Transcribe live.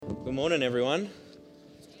Good morning, everyone.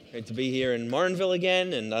 Great to be here in Morinville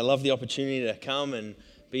again, and I love the opportunity to come and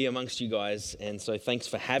be amongst you guys, and so thanks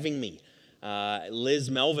for having me. Liz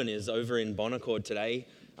Melvin is over in Bonaccord today.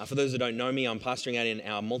 For those who don't know me, I'm pastoring out in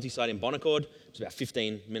our multi-site in Bonaccord. It's about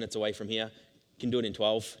 15 minutes away from here. You can do it in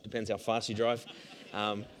 12, depends how fast you drive.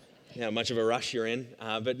 How much of a rush you're in.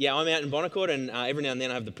 But yeah, I'm out in Bonaccord, and every now and then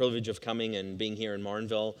I have the privilege of coming and being here in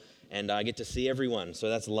Morinville, and I get to see everyone, so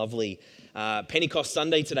that's lovely. Pentecost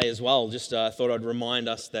Sunday today as well. Just thought I'd remind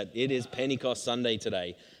us that it is Pentecost Sunday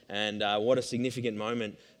today, and what a significant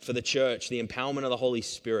moment for the church, the empowerment of the Holy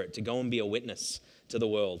Spirit to go and be a witness to the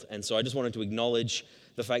world. And so I just wanted to acknowledge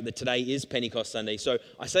the fact that today is Pentecost Sunday. So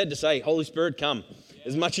I said to say, Holy Spirit, come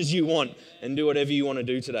as much as you want and do whatever you want to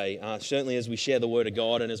do today. Certainly as we share the Word of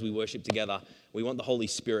God and as we worship together, we want the Holy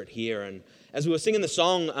Spirit here. And as we were singing the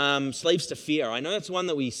song, Slaves to Fear, I know that's one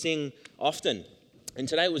that we sing often. And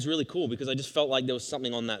today it was really cool because I just felt like there was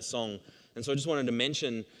something on that song. And so I just wanted to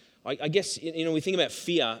mention, I guess, we think about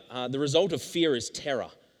fear. The result of fear is terror.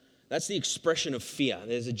 That's the expression of fear.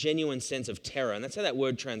 There's a genuine sense of terror, and that's how that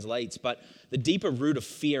word translates. But the deeper root of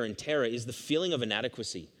fear and terror is the feeling of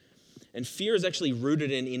inadequacy. And fear is actually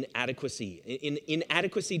rooted in inadequacy. In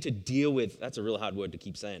inadequacy to deal with, that's a real hard word to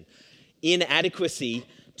keep saying, inadequacy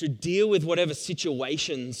to deal with whatever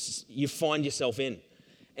situations you find yourself in.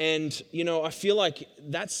 And, I feel like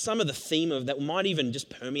that's some of the theme of that might even just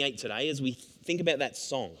permeate today as we think about that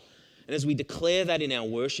song. And as we declare that in our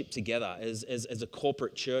worship together as a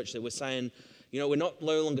corporate church, that we're saying, we're no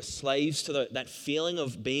longer slaves to that feeling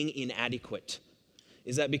of being inadequate.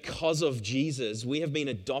 Is that because of Jesus, we have been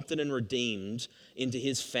adopted and redeemed into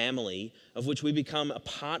his family, of which we become a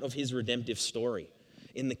part of his redemptive story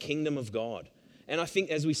in the kingdom of God. And I think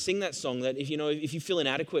as we sing that song, that if you feel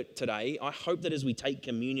inadequate today, I hope that as we take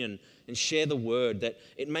communion and share the word, that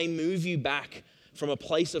it may move you back from a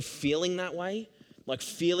place of feeling that way, like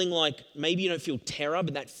feeling like maybe you don't feel terror,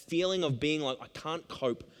 but that feeling of being like, I can't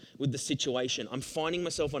cope with the situation. I'm finding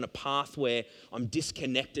myself on a path where I'm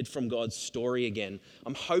disconnected from God's story again.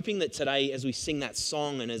 I'm hoping that today, as we sing that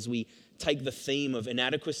song and as we take the theme of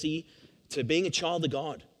inadequacy to being a child of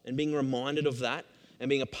God and being reminded of that and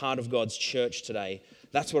being a part of God's church today,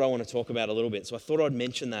 that's what I want to talk about a little bit. So I thought I'd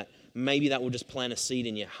mention that. Maybe that will just plant a seed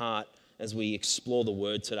in your heart as we explore the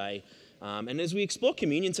word today. And as we explore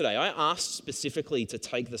communion today, I asked specifically to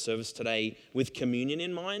take the service today with communion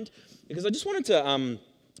in mind, because I just wanted to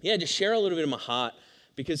just share a little bit of my heart,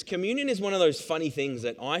 because communion is one of those funny things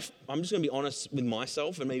that I'm just going to be honest with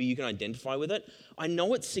myself, and maybe you can identify with it. I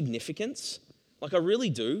know its significance, like I really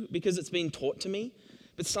do, because it's been taught to me,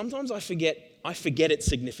 but sometimes I forget its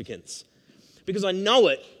significance, because I know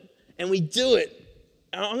it, and we do it.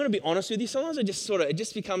 And I'm going to be honest with you, sometimes it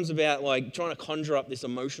just becomes about like trying to conjure up this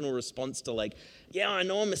emotional response to like, yeah, I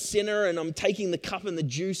know I'm a sinner and I'm taking the cup and the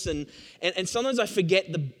juice, and sometimes I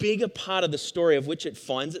forget the bigger part of the story of which it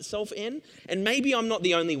finds itself in. And maybe I'm not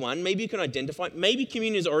the only one. Maybe you can identify. Maybe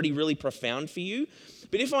communion is already really profound for you.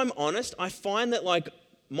 But if I'm honest, I find that like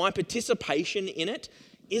my participation in it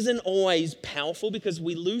isn't always powerful because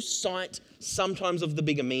we lose sight sometimes of the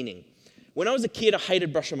bigger meaning. When I was a kid, I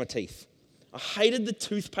hated brushing my teeth. I hated the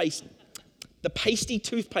toothpaste, the pasty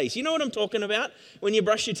toothpaste. You know what I'm talking about when you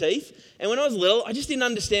brush your teeth? And when I was little, I just didn't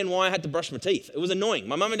understand why I had to brush my teeth. It was annoying.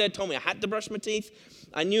 My mum and dad told me I had to brush my teeth.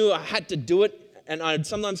 I knew I had to do it, and I'd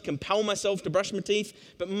sometimes compel myself to brush my teeth,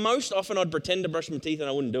 but most often I'd pretend to brush my teeth and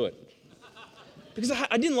I wouldn't do it. Because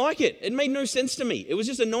I didn't like it. It made no sense to me. It was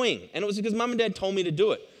just annoying. And it was because mum and dad told me to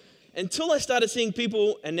do it. Until I started seeing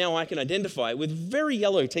people, and now I can identify, with very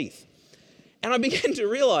yellow teeth. And I began to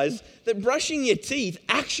realize that brushing your teeth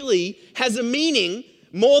actually has a meaning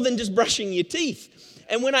more than just brushing your teeth.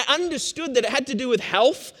 And when I understood that it had to do with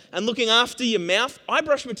health and looking after your mouth, I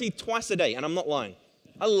brush my teeth twice a day, and I'm not lying.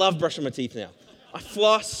 I love brushing my teeth now. I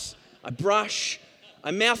floss, I brush,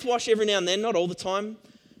 I mouthwash every now and then, not all the time,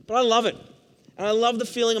 but I love it. And I love the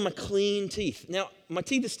feeling of my clean teeth. Now, my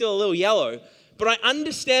teeth are still a little yellow, but I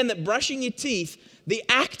understand that brushing your teeth, the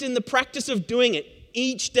act and the practice of doing it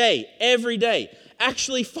each day, every day,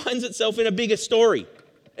 actually finds itself in a bigger story.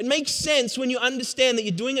 It makes sense when you understand that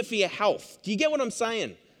you're doing it for your health. Do you get what I'm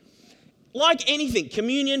saying? Like anything,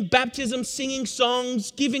 communion, baptism, singing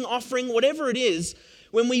songs, giving offering, whatever it is,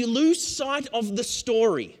 when we lose sight of the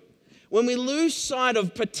story, when we lose sight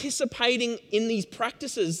of participating in these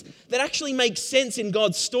practices that actually make sense in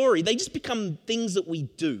God's story, they just become things that we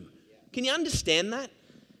do. Can you understand that?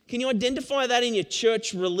 Can you identify that in your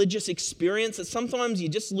church religious experience, that sometimes you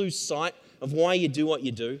just lose sight of why you do what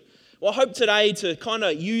you do? Well, I hope today to kind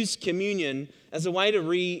of use communion as a way to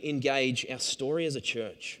re-engage our story as a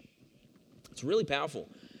church. It's really powerful.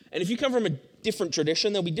 And if you come from a different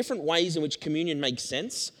tradition, there'll be different ways in which communion makes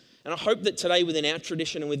sense. And I hope that today within our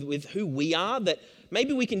tradition and with who we are, that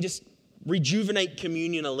maybe we can just rejuvenate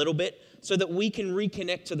communion a little bit so that we can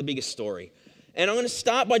reconnect to the bigger story. And I'm going to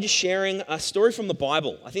start by just sharing a story from the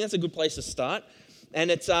Bible. I think that's a good place to start.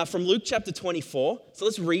 And it's from Luke chapter 24. So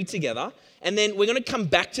let's read together. And then we're going to come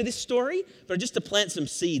back to this story, but just to plant some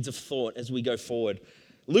seeds of thought as we go forward.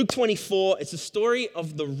 Luke 24, it's a story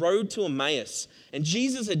of the road to Emmaus. And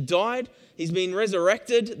Jesus had died. He's been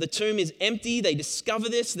resurrected. The tomb is empty. They discover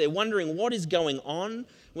this. They're wondering what is going on.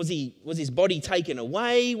 Was his body taken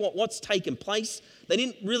away? What's taken place? They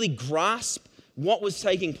didn't really grasp what was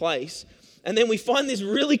taking place. And then we find this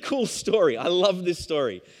really cool story. I love this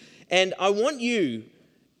story. And I want you,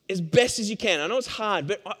 as best as you can, I know it's hard,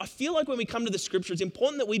 but I feel like when we come to the scripture, it's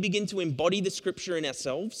important that we begin to embody the scripture in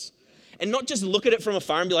ourselves and not just look at it from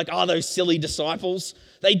afar and be like, oh, those silly disciples,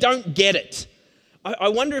 they don't get it. I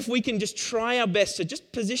wonder if we can just try our best to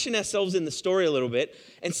just position ourselves in the story a little bit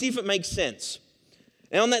and see if it makes sense.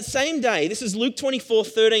 Now, on that same day, this is Luke 24,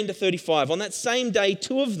 13 to 35. On that same day,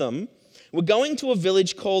 two of them were going to a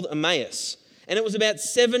village called Emmaus, and it was about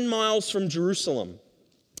 7 miles from Jerusalem.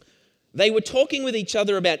 They were talking with each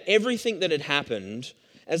other about everything that had happened.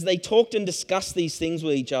 As they talked and discussed these things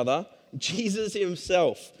with each other, Jesus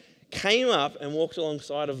himself came up and walked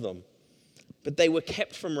alongside of them. But they were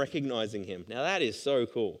kept from recognizing him. Now that is so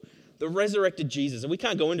cool. The resurrected Jesus, and we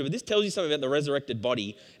can't go into it. This tells you something about the resurrected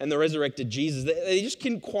body and the resurrected Jesus. They just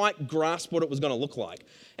couldn't quite grasp what it was going to look like.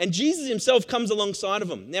 And Jesus himself comes alongside of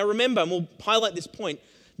them. Now remember, and we'll highlight this point,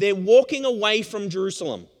 they're walking away from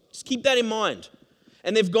Jerusalem. Just keep that in mind.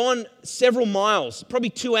 And they've gone several miles, probably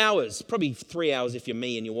 2 hours, probably 3 hours if you're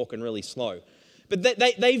me and you're walking really slow. But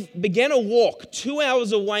they've began a walk 2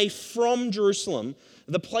 hours away from Jerusalem,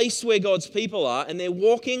 the place where God's people are, and they're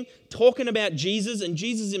walking, talking about Jesus, and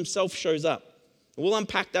Jesus himself shows up. We'll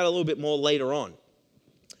unpack that a little bit more later on.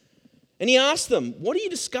 And he asked them, what are you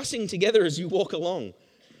discussing together as you walk along?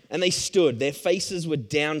 And they stood. Their faces were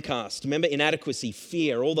downcast. Remember, inadequacy,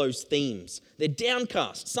 fear, all those themes. They're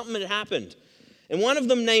downcast. Something had happened. And one of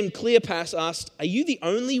them, named Cleopas, asked, are you the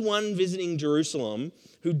only one visiting Jerusalem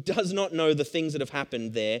who does not know the things that have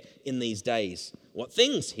happened there in these days? What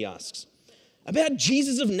things, he asks. About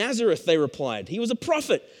Jesus of Nazareth, they replied. He was a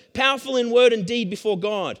prophet, powerful in word and deed before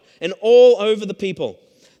God and all over the people.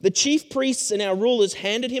 The chief priests and our rulers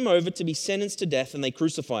handed him over to be sentenced to death, and they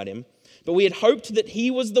crucified him. But we had hoped that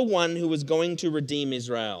he was the one who was going to redeem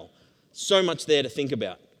Israel. So much there to think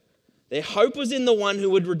about. Their hope was in the one who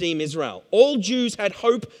would redeem Israel. All Jews had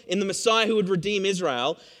hope in the Messiah who would redeem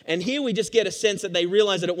Israel. And here we just get a sense that they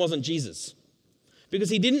realize that it wasn't Jesus. Because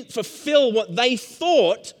he didn't fulfill what they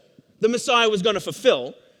thought the Messiah was going to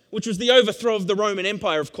fulfill, which was the overthrow of the Roman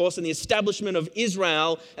Empire, of course, and the establishment of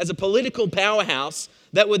Israel as a political powerhouse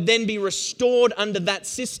that would then be restored under that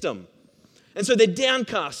system. And so they're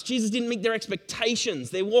downcast. Jesus didn't meet their expectations.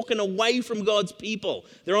 They're walking away from God's people.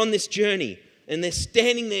 They're on this journey. And they're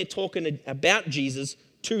standing there talking about Jesus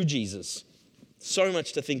to Jesus. So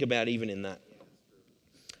much to think about even in that.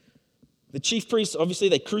 The chief priests, obviously,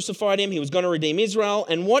 they crucified him. He was going to redeem Israel.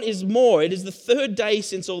 And what is more, it is the third day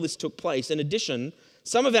since all this took place. In addition,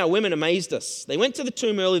 some of our women amazed us. They went to the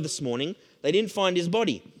tomb early this morning. They didn't find his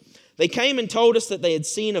body. They came and told us that they had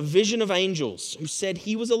seen a vision of angels who said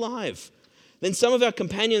he was alive. Then some of our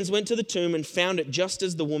companions went to the tomb and found it just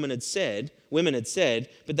as the women had said,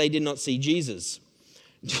 but they did not see Jesus.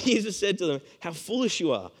 Jesus said to them, how foolish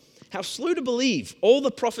you are, how slow to believe. All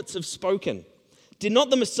the prophets have spoken. Did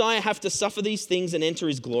not the Messiah have to suffer these things and enter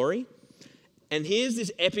his glory? And here's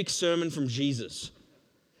this epic sermon from Jesus.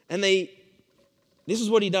 And this is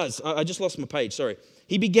what he does. I just lost my page, sorry.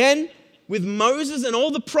 He began with Moses and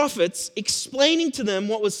all the prophets explaining to them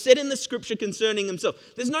what was said in the scripture concerning himself.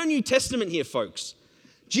 There's no New Testament here, folks.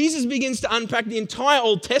 Jesus begins to unpack the entire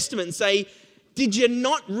Old Testament and say, did you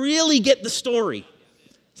not really get the story?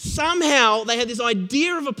 Somehow they had this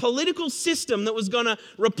idea of a political system that was going to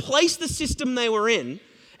replace the system they were in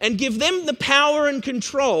and give them the power and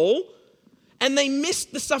control, and they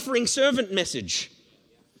missed the suffering servant message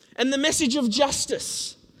and the message of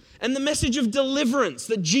justice and the message of deliverance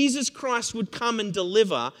that Jesus Christ would come and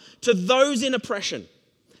deliver to those in oppression.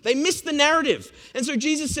 They missed the narrative. And so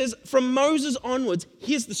Jesus says, from Moses onwards,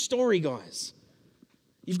 here's the story, guys.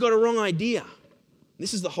 You've got a wrong idea.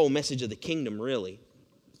 This is the whole message of the kingdom, really.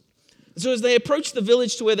 So as they approached the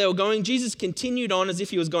village to where they were going, Jesus continued on as if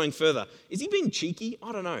he was going further. Is he being cheeky?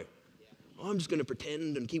 I don't know. I'm just going to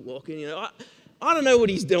pretend and keep walking. I don't know what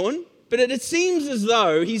he's doing, but it seems as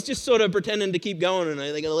though he's just sort of pretending to keep going. And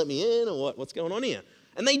are they going to let me in or what? What's going on here?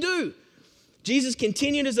 And they do. Jesus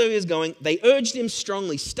continued as though he was going. They urged him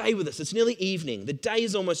strongly, stay with us. It's nearly evening. The day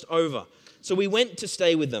is almost over. So we went to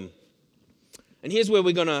stay with them. And here's where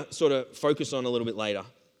we're going to sort of focus on a little bit later.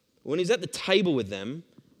 When he's at the table with them,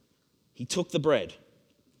 he took the bread.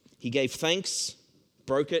 He gave thanks,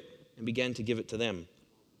 broke it, and began to give it to them.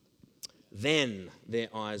 Then their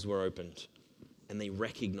eyes were opened, and they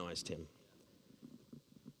recognized him.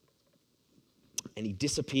 And he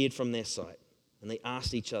disappeared from their sight. And they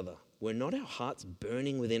asked each other, were not our hearts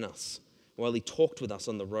burning within us while he talked with us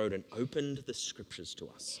on the road and opened the scriptures to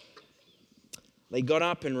us? They got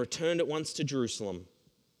up and returned at once to Jerusalem.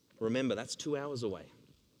 Remember, that's 2 hours away.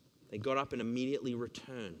 They got up and immediately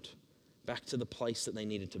returned back to the place that they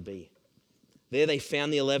needed to be. There they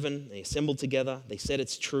found the 11. They assembled together. They said,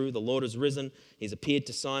 it's true. The Lord has risen. He's appeared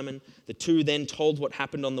to Simon. The two then told what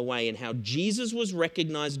happened on the way and how Jesus was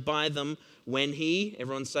recognized by them when he,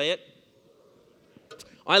 everyone say it.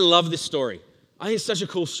 I love this story. I think it's such a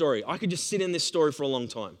cool story. I could just sit in this story for a long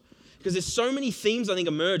time because there's so many themes I think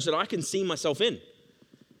emerge that I can see myself in.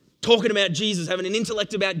 Talking about Jesus, having an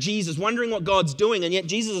intellect about Jesus, wondering what God's doing, and yet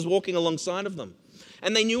Jesus is walking alongside of them.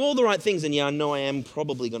 And they knew all the right things, and yeah, I know I am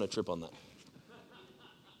probably going to trip on that.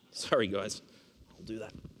 Sorry, guys. I'll do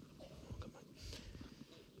that.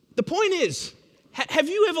 The point is, have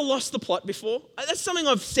you ever lost the plot before? That's something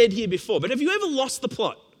I've said here before, but have you ever lost the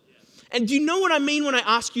plot? And do you know what I mean when I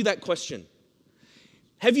ask you that question?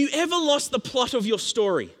 Have you ever lost the plot of your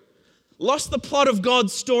story? Lost the plot of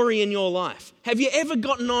God's story in your life? Have you ever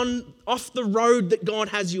gotten off the road that God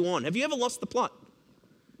has you on? Have you ever lost the plot?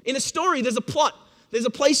 In a story, there's a plot. There's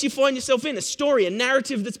a place you find yourself in, a story, a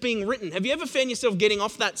narrative that's being written. Have you ever found yourself getting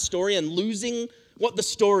off that story and losing what the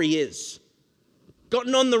story is?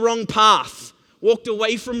 Gotten on the wrong path, walked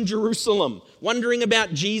away from Jerusalem, wondering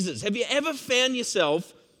about Jesus. Have you ever found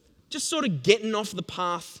yourself just sort of getting off the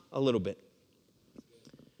path a little bit?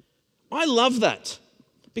 I love that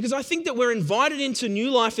because I think that we're invited into new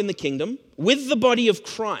life in the kingdom with the body of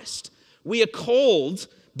Christ. We are called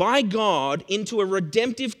by God into a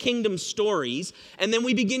redemptive kingdom stories, and then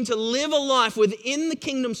we begin to live a life within the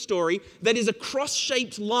kingdom story that is a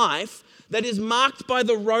cross-shaped life that is marked by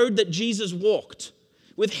the road that Jesus walked.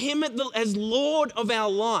 With him as Lord of our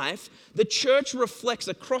life, the church reflects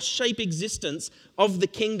a cross-shaped existence of the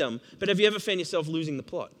kingdom. But have you ever found yourself losing the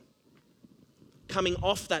plot? Coming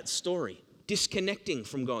off that story, disconnecting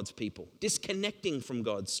from God's people, disconnecting from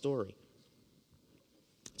God's story.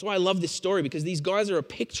 That's why I love this story, because these guys are a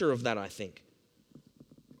picture of that, I think.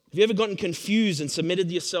 Have you ever gotten confused and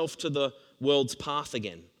submitted yourself to the world's path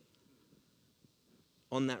again?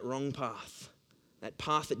 On that wrong path, that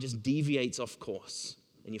path that just deviates off course,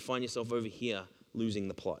 and you find yourself over here losing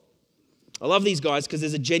the plot. I love these guys because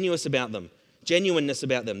there's a genuineness about them.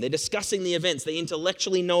 They're discussing the events. They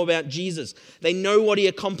intellectually know about Jesus. They know what he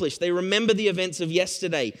accomplished. They remember the events of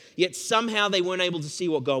yesterday, yet somehow they weren't able to see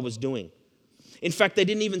what God was doing. In fact, they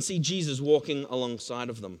didn't even see Jesus walking alongside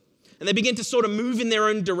of them. And they began to sort of move in their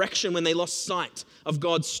own direction when they lost sight of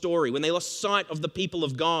God's story, when they lost sight of the people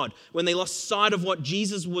of God, when they lost sight of what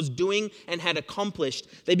Jesus was doing and had accomplished.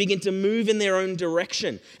 They begin to move in their own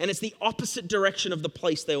direction. And it's the opposite direction of the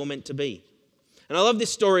place they were meant to be. And I love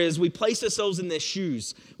this story as we place ourselves in their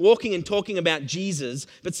shoes, walking and talking about Jesus,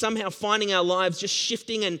 but somehow finding our lives just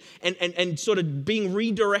shifting and sort of being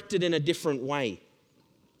redirected in a different way.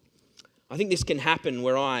 I think this can happen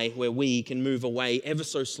where we can move away ever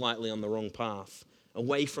so slightly on the wrong path,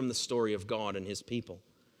 away from the story of God and his people.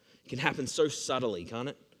 It can happen so subtly, can't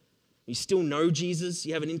it? You still know Jesus,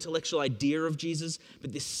 you have an intellectual idea of Jesus,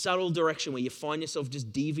 but this subtle direction where you find yourself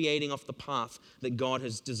just deviating off the path that God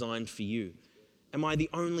has designed for you. Am I the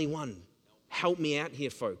only one? Help me out here,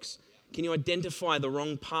 folks. Can you identify the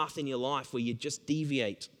wrong path in your life where you just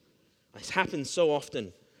deviate? It happens so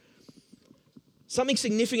often. Something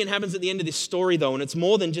significant happens at the end of this story, though, and it's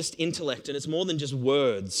more than just intellect, and it's more than just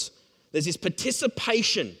words. There's this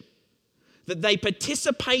participation, that they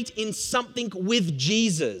participate in something with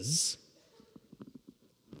Jesus,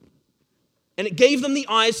 and it gave them the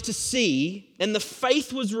eyes to see, and the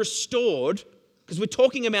faith was restored, because we're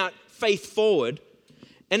talking about faith forward,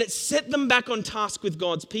 and it set them back on task with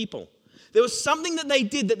God's people. There was something that they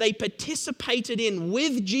did that they participated in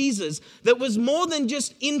with Jesus that was more than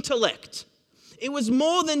just intellect. It was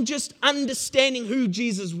more than just understanding who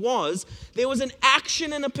Jesus was. There was an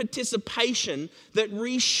action and a participation that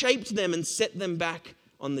reshaped them and set them back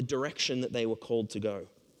on the direction that they were called to go.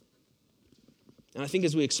 And I think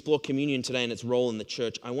as we explore communion today and its role in the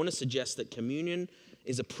church, I want to suggest that communion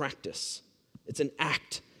is a practice. It's an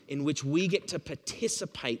act in which we get to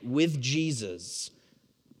participate with Jesus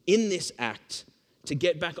in this act to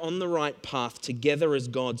get back on the right path together as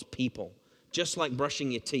God's people. Just like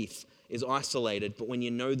brushing your teeth is isolated, but when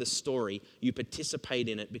you know the story, you participate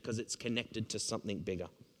in it because it's connected to something bigger.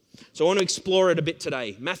 So I want to explore it a bit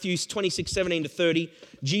today. Matthew 26:17-30,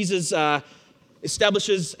 Jesus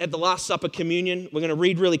establishes at the Last Supper communion. We're going to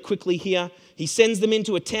read really quickly here. He sends them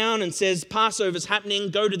into a town and says, Passover's happening,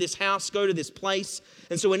 go to this house, go to this place.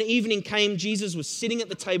 And so when evening came, Jesus was sitting at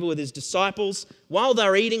the table with his disciples. While they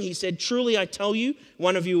were eating, he said, truly I tell you,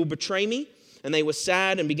 one of you will betray me. And they were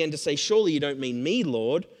sad and began to say, surely you don't mean me,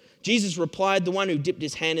 Lord. Jesus replied, the one who dipped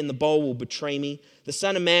his hand in the bowl will betray me. The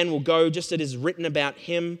Son of Man will go just as it is written about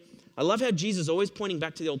him. I love how Jesus is always pointing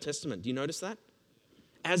back to the Old Testament. Do you notice that?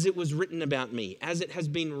 As it was written about me, as it has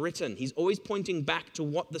been written. He's always pointing back to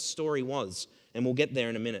what the story was. And we'll get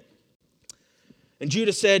there in a minute. And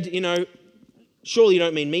Judas said, surely you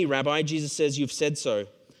don't mean me, Rabbi. Jesus says, you've said so.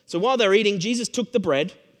 So while they're eating, Jesus took the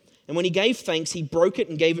bread. And when he gave thanks, he broke it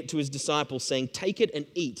and gave it to his disciples, saying, take it and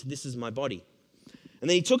eat. This is my body. And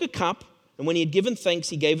then he took a cup. And when he had given thanks,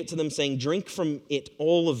 he gave it to them, saying, drink from it,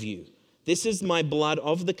 all of you. This is my blood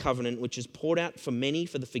of the covenant, which is poured out for many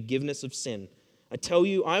for the forgiveness of sin. I tell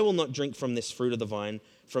you, I will not drink from this fruit of the vine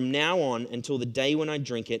from now on until the day when I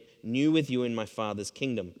drink it new with you in my Father's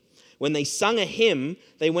kingdom. When they sung a hymn,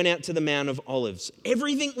 they went out to the Mount of Olives.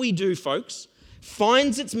 Everything we do, folks,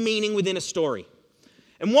 finds its meaning within a story.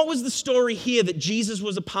 And what was the story here that Jesus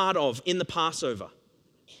was a part of in the Passover?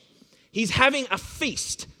 He's having a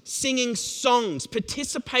feast, singing songs,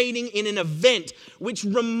 participating in an event which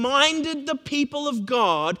reminded the people of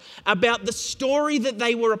God about the story that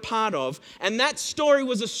they were a part of. And that story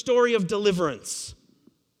was a story of deliverance.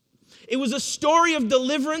 It was a story of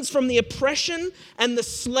deliverance from the oppression and the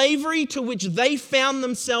slavery to which they found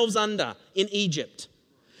themselves under in Egypt.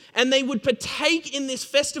 And they would partake in this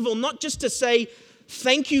festival not just to say,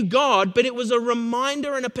 thank you, God, but it was a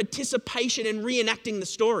reminder and a participation in reenacting the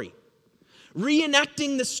story.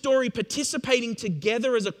 Reenacting the story, participating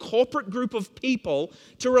together as a corporate group of people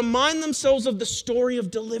to remind themselves of the story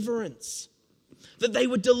of deliverance. That they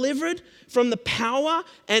were delivered from the power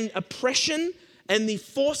and oppression and the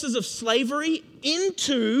forces of slavery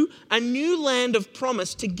into a new land of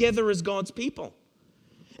promise together as God's people.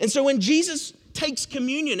 And so when Jesus takes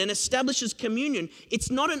communion and establishes communion,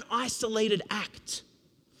 it's not an isolated act.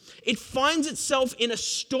 It finds itself in a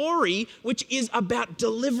story which is about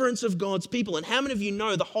deliverance of God's people. And how many of you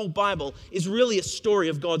know the whole Bible is really a story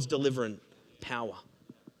of God's deliverance power,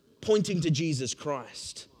 pointing to Jesus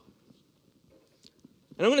Christ?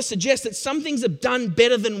 And I'm going to suggest that some things are done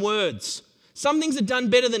better than words. Some things are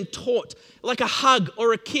done better than taught, like a hug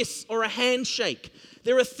or a kiss or a handshake.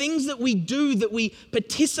 There are things that we do, that we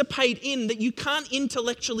participate in, that you can't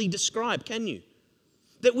intellectually describe, can you?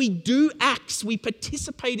 That we do acts, we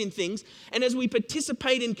participate in things, and as we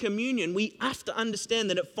participate in communion, we have to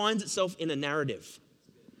understand that it finds itself in a narrative.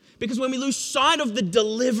 Because when we lose sight of the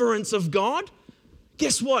deliverance of God,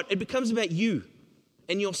 guess what? It becomes about you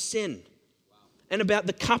and your sin. And about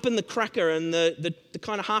the cup and the cracker and the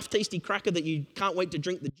kind of half-tasty cracker that you can't wait to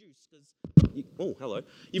drink the juice because,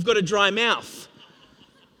 you've got a dry mouth.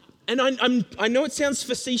 And I know it sounds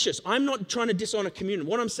facetious. I'm not trying to dishonor communion.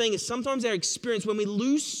 What I'm saying is sometimes our experience, when we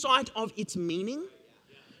lose sight of its meaning,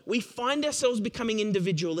 we find ourselves becoming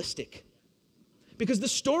individualistic. Because the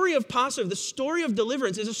story of Passover, the story of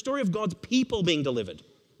deliverance, is a story of God's people being delivered,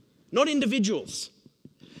 not individuals.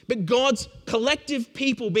 But God's collective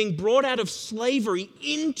people being brought out of slavery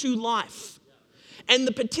into life. And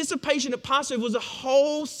the participation at Passover was a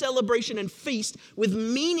whole celebration and feast with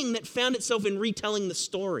meaning that found itself in retelling the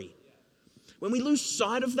story. When we lose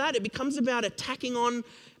sight of that, it becomes about attacking on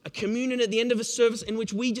a communion at the end of a service in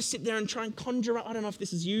which we just sit there and try and conjure up. I don't know if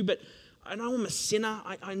this is you, but I know I'm a sinner.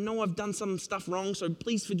 I know I've done some stuff wrong, so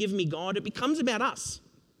please forgive me, God. It becomes about us.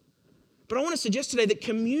 But I want to suggest today that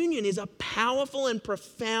communion is a powerful and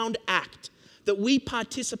profound act that we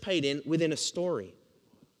participate in within a story.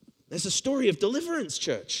 There's a story of deliverance,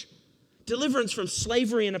 church. Deliverance from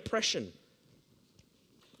slavery and oppression.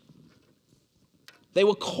 They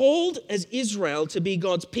were called as Israel to be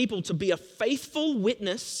God's people, to be a faithful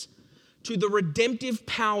witness to the redemptive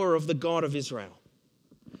power of the God of Israel.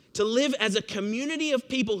 To live as a community of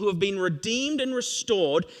people who have been redeemed and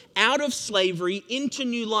restored out of slavery into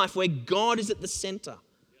new life where God is at the center.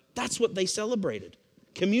 That's what they celebrated.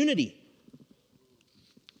 Community.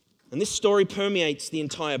 And this story permeates the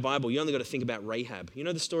entire Bible. You only got to think about Rahab. You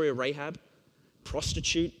know the story of Rahab?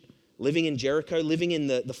 Prostitute, living in Jericho, living in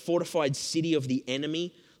the fortified city of the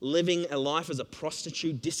enemy, living a life as a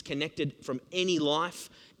prostitute, disconnected from any life,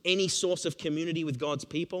 any source of community with God's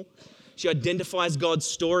people. She identifies God's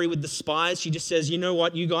story with the spies. She just says, you know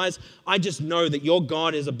what, you guys, I just know that your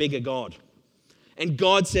God is a bigger God. And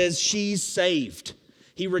God says she's saved.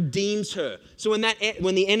 He redeems her. So when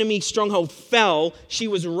the enemy stronghold fell, she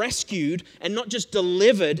was rescued and not just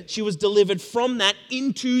delivered, she was delivered from that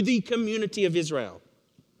into the community of Israel,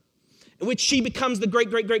 in which she becomes the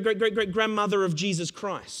great-great-great-great-great-great-grandmother of Jesus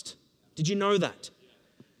Christ. Did you know that?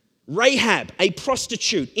 Rahab, a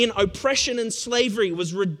prostitute in oppression and slavery,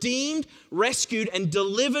 was redeemed, rescued, and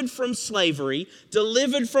delivered from slavery,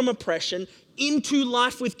 delivered from oppression, into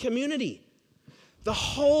life with community. The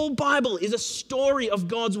whole Bible is a story of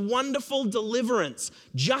God's wonderful deliverance,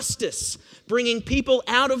 justice, bringing people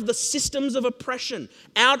out of the systems of oppression,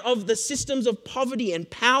 out of the systems of poverty and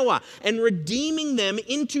power, and redeeming them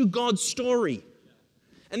into God's story.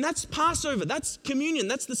 And that's Passover, that's communion,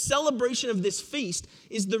 that's the celebration of this feast,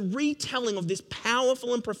 is the retelling of this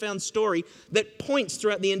powerful and profound story that points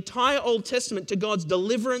throughout the entire Old Testament to God's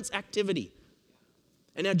deliverance activity.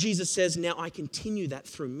 And now Jesus says, now I continue that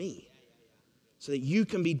through me, so that you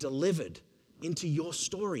can be delivered into your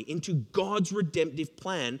story, into God's redemptive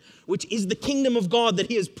plan, which is the kingdom of God that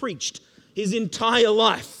he has preached his entire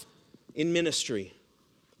life in ministry.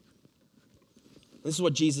 This is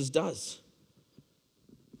what Jesus does.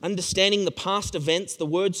 Understanding the past events, the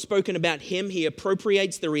words spoken about him, he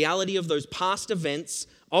appropriates the reality of those past events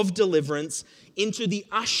of deliverance into the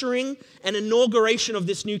ushering and inauguration of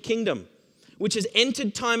this new kingdom, which has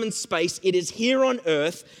entered time and space. It is here on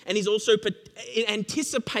earth, and he's also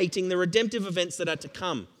anticipating the redemptive events that are to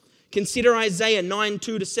come. Consider Isaiah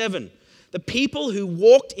 9:2-7. The people who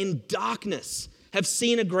walked in darkness have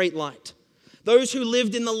seen a great light. Those who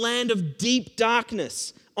lived in the land of deep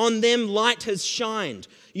darkness, on them light has shined.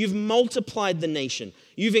 You've multiplied the nation.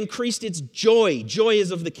 You've increased its joy. Joy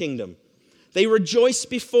is of the kingdom. They rejoice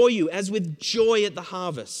before you as with joy at the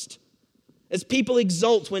harvest. As people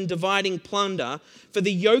exult when dividing plunder, for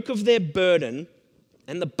the yoke of their burden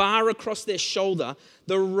and the bar across their shoulder,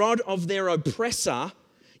 the rod of their oppressor,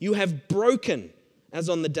 you have broken as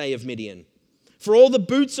on the day of Midian. For all the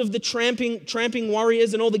boots of the tramping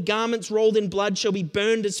warriors and all the garments rolled in blood shall be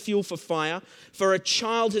burned as fuel for fire. For a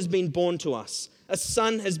child has been born to us, a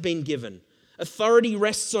son has been given. Authority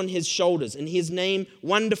rests on his shoulders, and his name,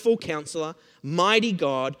 Wonderful Counselor, Mighty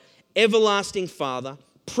God, Everlasting Father,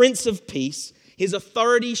 Prince of Peace. His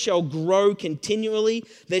authority shall grow continually.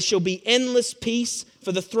 There shall be endless peace,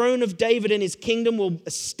 for the throne of David and his kingdom will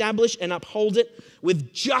establish and uphold it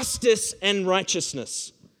with justice and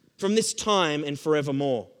righteousness from this time and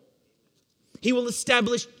forevermore. He will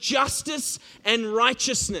establish justice and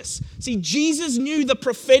righteousness. See, Jesus knew the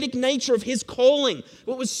prophetic nature of his calling,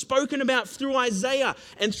 what was spoken about through Isaiah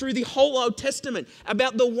and through the whole Old Testament,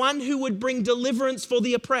 about the one who would bring deliverance for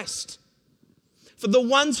the oppressed. For the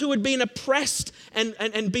ones who had been oppressed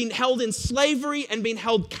and been held in slavery and been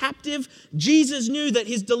held captive, Jesus knew that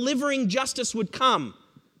his delivering justice would come.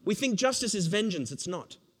 We think justice is vengeance. It's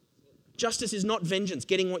not. Justice is not vengeance,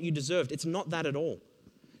 getting what you deserved. It's not that at all.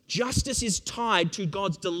 Justice is tied to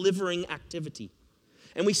God's delivering activity.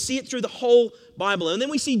 And we see it through the whole Bible. And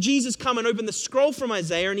then we see Jesus come and open the scroll from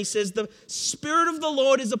Isaiah, and he says, the Spirit of the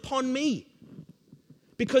Lord is upon me,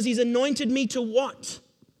 because he's anointed me to what?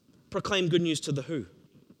 Proclaim good news to the who?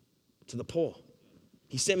 To the poor.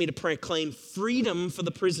 He sent me to proclaim freedom for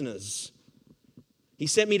the prisoners. He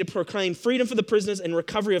sent me to proclaim freedom for the prisoners and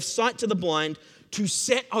recovery of sight to the blind, to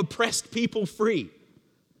set oppressed people free.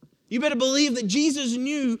 You better believe that Jesus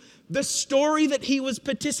knew the story that he was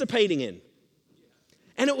participating in.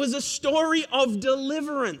 And it was a story of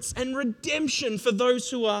deliverance and redemption for those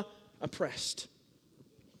who are oppressed.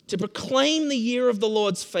 To proclaim the year of the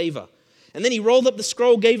Lord's favor. And then he rolled up the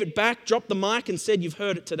scroll, gave it back, dropped the mic, and said, you've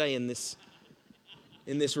heard it today in this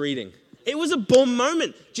reading. It was a boom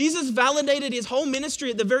moment. Jesus validated his whole ministry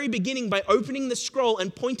at the very beginning by opening the scroll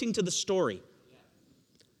and pointing to the story.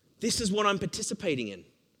 This is what I'm participating in.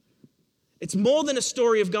 It's more than a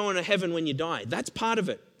story of going to heaven when you die. That's part of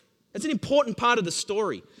it. That's an important part of the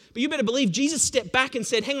story. But you better believe Jesus stepped back and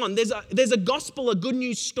said, hang on, there's a gospel, a good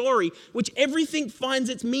news story, which everything finds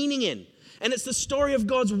its meaning in. And it's the story of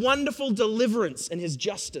God's wonderful deliverance and his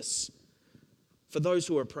justice for those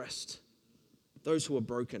who are oppressed, those who are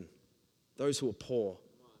broken, those who are poor,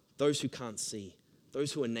 those who can't see,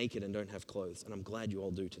 those who are naked and don't have clothes. And I'm glad you all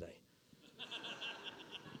do today.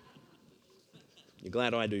 You're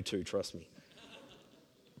glad I do too, trust me.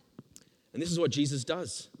 And this is what Jesus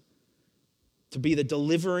does. To be the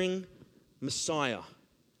delivering Messiah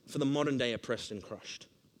for the modern day oppressed and crushed.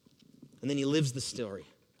 And then he lives the story.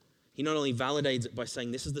 He not only validates it by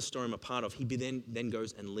saying, this is the story I'm a part of, he then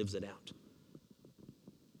goes and lives it out.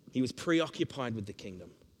 He was preoccupied with the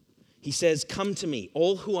kingdom. He says, "Come to me,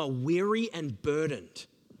 all who are weary and burdened,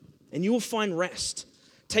 and you will find rest.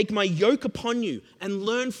 Take my yoke upon you and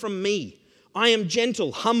learn from me. I am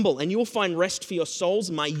gentle, humble, and you will find rest for your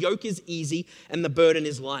souls. My yoke is easy and the burden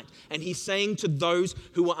is light." And he's saying to those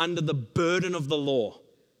who are under the burden of the law,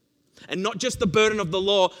 and not just the burden of the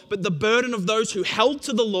law, but the burden of those who held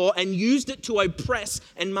to the law and used it to oppress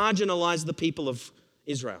and marginalize the people of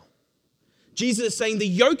Israel. Jesus is saying the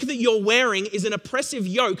yoke that you're wearing is an oppressive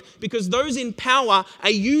yoke because those in power are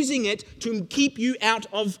using it to keep you out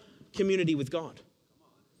of community with God.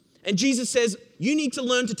 And Jesus says, you need to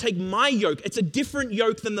learn to take my yoke. It's a different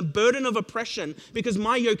yoke than the burden of oppression because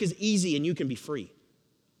my yoke is easy and you can be free.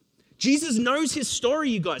 Jesus knows his story,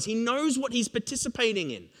 you guys. He knows what he's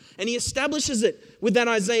participating in. And he establishes it with that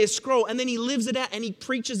Isaiah scroll. And then he lives it out and he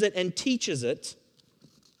preaches it and teaches it.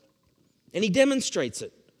 And he demonstrates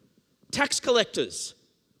it. Tax collectors,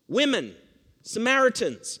 women,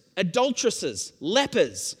 Samaritans, adulteresses,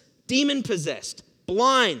 lepers, demon-possessed,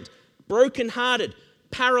 blind, brokenhearted,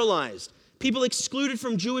 paralyzed, people excluded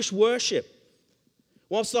from Jewish worship,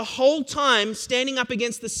 whilst the whole time standing up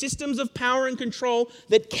against the systems of power and control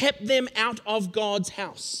that kept them out of God's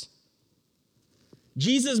house.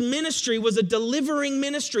 Jesus' ministry was a delivering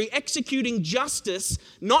ministry, executing justice,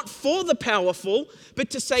 not for the powerful, but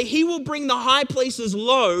to say he will bring the high places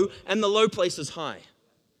low and the low places high.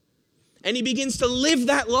 And he begins to live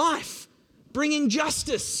that life, bringing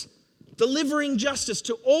justice, delivering justice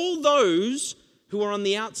to all those who are on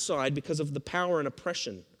the outside because of the power and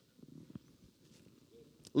oppression.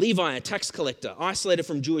 Levi, a tax collector, isolated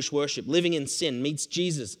from Jewish worship, living in sin, meets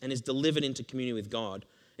Jesus and is delivered into communion with God.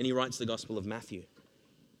 And he writes the Gospel of Matthew.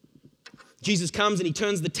 Jesus comes and he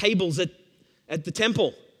turns the tables at the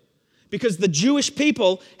temple because the Jewish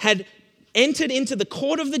people had entered into the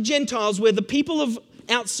court of the Gentiles where the people of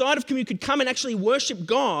outside of community could come and actually worship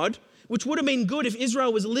God, which would have been good if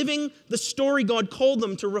Israel was living the story God called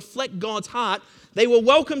them to reflect God's heart. They were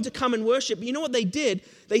welcome to come and worship. But you know what they did?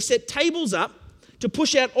 They set tables up to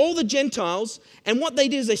push out all the Gentiles. And what they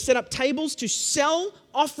did is they set up tables to sell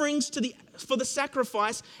offerings for the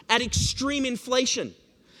sacrifice at extreme inflation.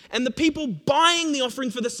 And the people buying the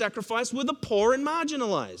offering for the sacrifice were the poor and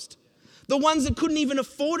marginalized. The ones that couldn't even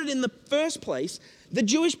afford it in the first place. The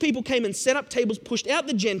Jewish people came and set up tables, pushed out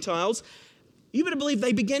the Gentiles. You better believe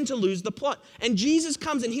they began to lose the plot. And Jesus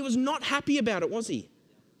comes and he was not happy about it, was he?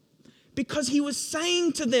 Because he was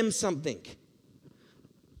saying to them something.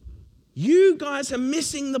 You guys are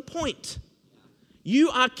missing the point. You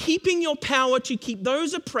are keeping your power to keep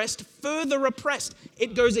those oppressed further oppressed.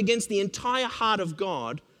 It goes against the entire heart of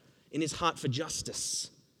God in his heart for justice,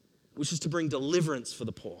 which is to bring deliverance for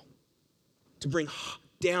the poor, to bring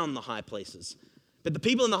down the high places. But the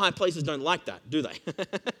people in the high places don't like that, do they?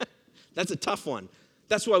 That's a tough one.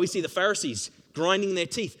 That's why we see the Pharisees grinding their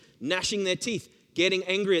teeth, gnashing their teeth, getting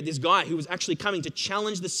angry at this guy who was actually coming to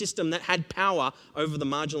challenge the system that had power over the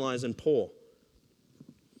marginalized and poor.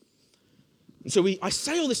 And so I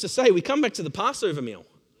say all this to say, we come back to the Passover meal.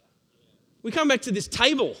 We come back to this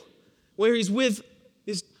table where he's with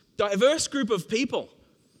this diverse group of people.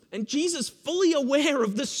 And Jesus, fully aware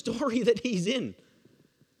of the story that he's in,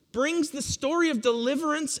 brings the story of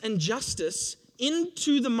deliverance and justice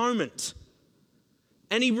into the moment.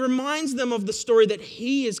 And he reminds them of the story that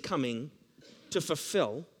he is coming to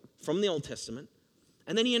fulfill from the Old Testament.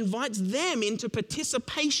 And then he invites them into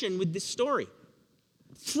participation with this story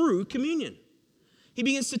through communion. He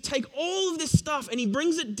begins to take all of this stuff and he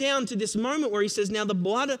brings it down to this moment where he says, now the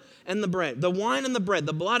blood and the bread, the wine and the bread,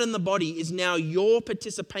 the blood and the body is now your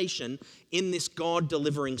participation in this God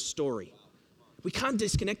delivering story. We can't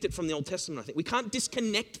disconnect it from the Old Testament, I think. We can't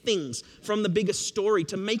disconnect things from the bigger story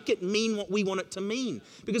to make it mean what we want it to mean.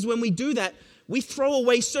 Because when we do that, we throw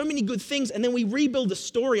away so many good things and then we rebuild the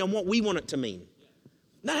story on what we want it to mean.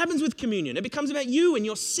 That happens with communion. It becomes about you and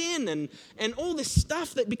your sin and all this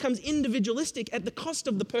stuff that becomes individualistic at the cost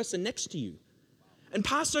of the person next to you. And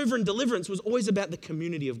Passover and deliverance was always about the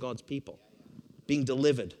community of God's people being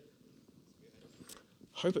delivered.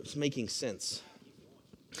 Hope it's making sense.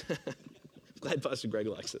 I'm glad Pastor Greg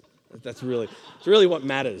likes it. It's really what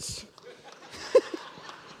matters.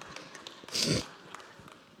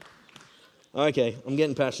 Okay, I'm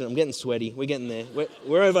getting passionate. I'm getting sweaty. We're getting there.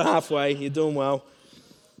 We're over halfway. You're doing well.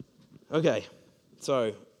 Okay,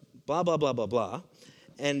 so blah, blah, blah, blah, blah.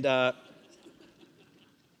 And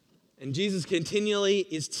Jesus continually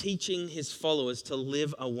is teaching his followers to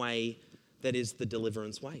live a way that is the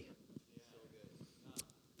deliverance way.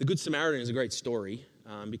 The Good Samaritan is a great story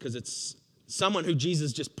because it's someone who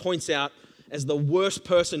Jesus just points out as the worst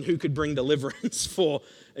person who could bring deliverance for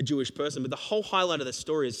a Jewish person, but the whole highlight of the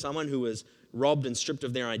story is someone who was robbed and stripped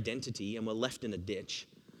of their identity and were left in a ditch.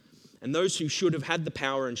 And those who should have had the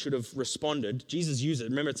power and should have responded, Jesus used it.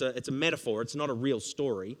 Remember, it's a metaphor. It's not a real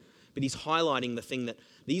story. But he's highlighting the thing that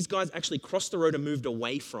these guys actually crossed the road and moved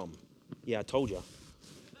away from. Yeah, I told you.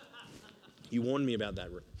 You warned me about that,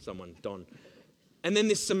 someone, Don. And then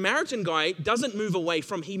this Samaritan guy doesn't move away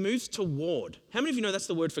from, he moves toward. How many of you know that's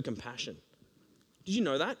the word for compassion? Did you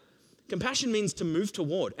know that? Compassion means to move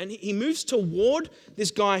toward. And he moves toward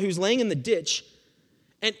this guy who's laying in the ditch,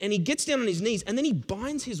 and he gets down on his knees, and then he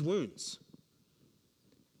binds his wounds.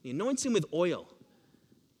 He anoints him with oil.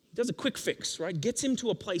 He does a quick fix, right? Gets him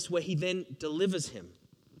to a place where he then delivers him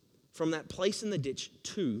from that place in the ditch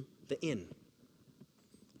to the inn.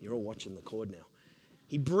 You're all watching the cord now.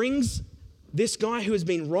 He brings this guy who has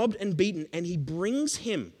been robbed and beaten, and he brings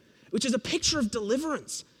him, which is a picture of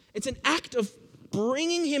deliverance. It's an act of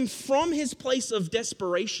bringing him from his place of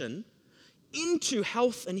desperation into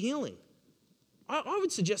health and healing. I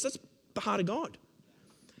would suggest that's the heart of God.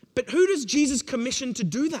 But who does Jesus commission to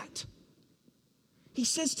do that? He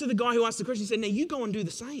says to the guy who asked the question, he said, now you go and do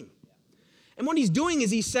the same. And what he's doing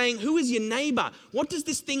is he's saying, who is your neighbor? What does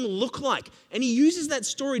this thing look like? And he uses that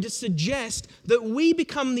story to suggest that we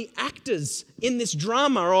become the actors in this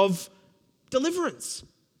drama of deliverance.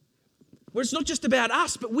 Where it's not just about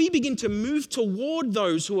us, but we begin to move toward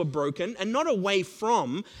those who are broken and not away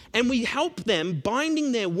from, and we help them,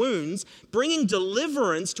 binding their wounds, bringing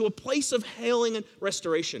deliverance to a place of healing and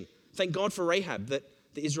restoration. Thank God for Rahab that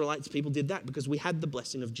the Israelites people did that, because we had the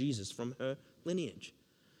blessing of Jesus from her lineage.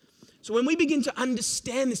 So when we begin to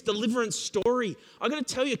understand this deliverance story, I've got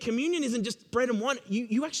to tell you, communion isn't just bread and wine.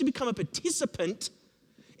 You actually become a participant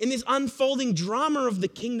in this unfolding drama of the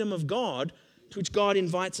kingdom of God, to which God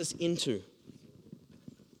invites us into.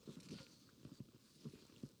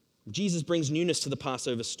 Jesus brings newness to the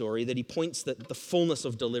Passover story, that he points that the fullness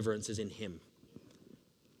of deliverance is in him.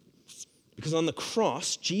 Because on the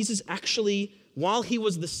cross, Jesus actually, while he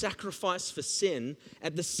was the sacrifice for sin,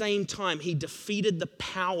 at the same time, he defeated the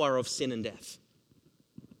power of sin and death.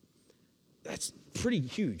 That's pretty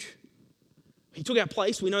huge. He took our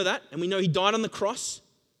place, we know that, and we know he died on the cross.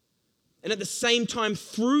 And at the same time,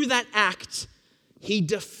 through that act, he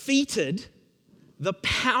defeated the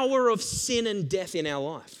power of sin and death in our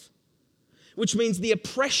life, which means the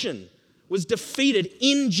oppression was defeated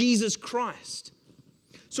in Jesus Christ.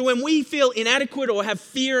 So when we feel inadequate or have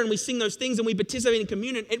fear and we sing those things and we participate in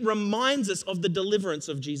communion, it reminds us of the deliverance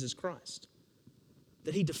of Jesus Christ,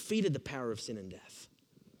 that he defeated the power of sin and death.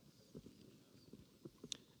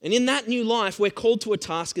 And in that new life, we're called to a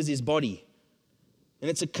task as his body. And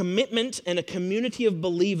it's a commitment and a community of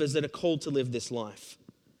believers that are called to live this life.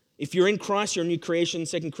 If you're in Christ, you're a new creation,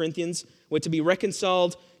 2 Corinthians. We're to be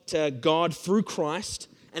reconciled to God through Christ.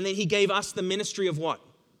 And then he gave us the ministry of what?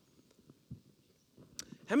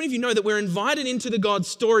 How many of you know that we're invited into the God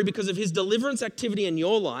story because of his deliverance activity in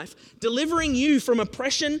your life, delivering you from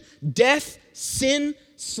oppression, death, sin,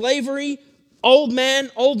 slavery, old man,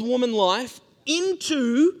 old woman life,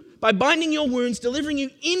 by binding your wounds, delivering you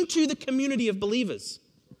into the community of believers.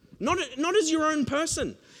 Not as your own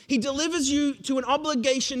person. He delivers you to an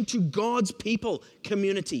obligation to God's people,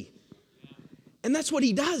 community. And that's what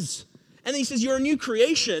he does. And then he says, you're a new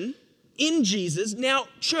creation in Jesus. Now,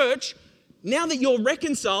 church, now that you're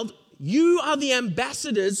reconciled, you are the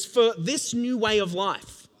ambassadors for this new way of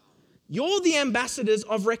life. You're the ambassadors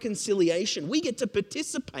of reconciliation. We get to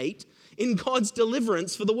participate in God's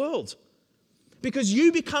deliverance for the world. Because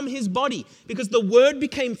you become his body. Because the word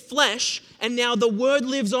became flesh, and now the word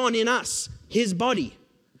lives on in us, his body.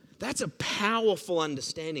 That's a powerful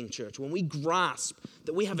understanding, church, when we grasp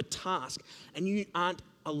that we have a task and you aren't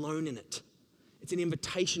alone in it. It's an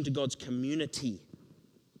invitation to God's community.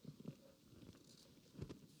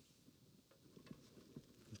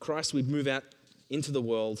 In Christ, we move out into the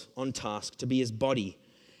world on task to be his body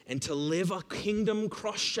and to live a kingdom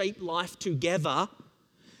cross-shaped life together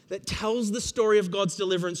that tells the story of God's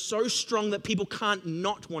deliverance so strong that people can't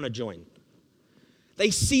not want to join. They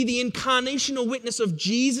see the incarnational witness of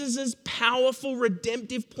Jesus' powerful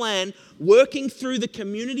redemptive plan working through the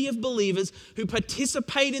community of believers who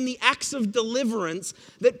participate in the acts of deliverance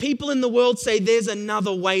that people in the world say there's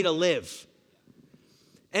another way to live.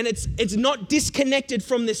 And it's not disconnected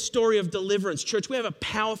from this story of deliverance. Church, we have a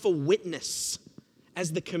powerful witness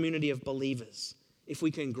as the community of believers if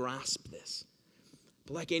we can grasp this.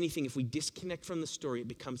 But like anything, if we disconnect from the story, it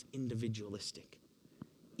becomes individualistic.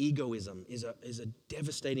 Egoism is a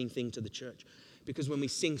devastating thing to the church. Because when we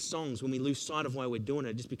sing songs, when we lose sight of why we're doing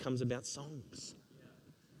it, it just becomes about songs.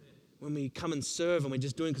 When we come and serve and we're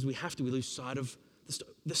just doing it because we have to, we lose sight of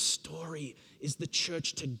The story is the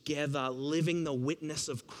church together living the witness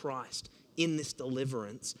of Christ in this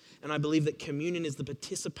deliverance. And I believe that communion is the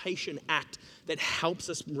participation act that helps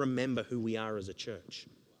us remember who we are as a church.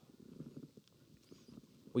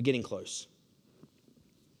 We're getting close.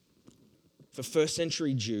 For first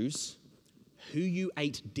century Jews, who you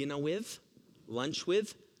ate dinner with, lunch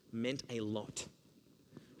with, meant a lot.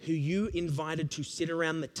 Who you invited to sit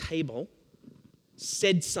around the table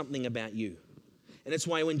said something about you. And it's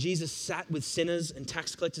why when Jesus sat with sinners and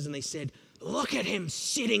tax collectors and they said, look at him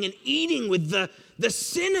sitting and eating with the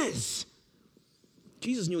sinners.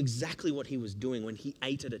 Jesus knew exactly what he was doing when he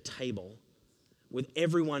ate at a table with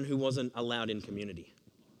everyone who wasn't allowed in community.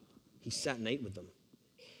 He sat and ate with them.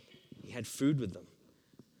 He had food with them.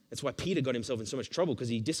 That's why Peter got himself in so much trouble, because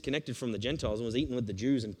he disconnected from the Gentiles and was eating with the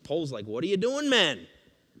Jews. And Paul's like, what are you doing, man?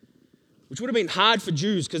 Which would have been hard for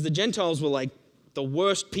Jews, because the Gentiles were like the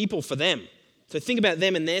worst people for them. So think about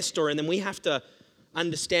them and their story, and then we have to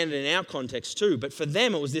understand it in our context too. But for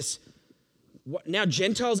them, it was this, now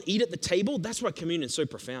Gentiles eat at the table? That's why communion is so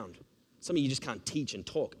profound. Something you just can't teach and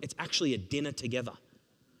talk. It's actually a dinner together.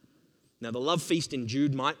 Now, the love feast in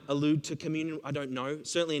Jude might allude to communion. I don't know.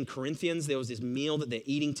 Certainly in Corinthians, there was this meal that they're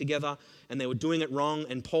eating together, and they were doing it wrong.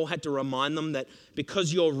 And Paul had to remind them that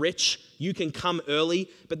because you're rich, you can come early.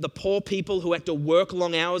 But the poor people who had to work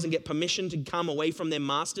long hours and get permission to come away from their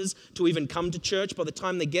masters to even come to church, by the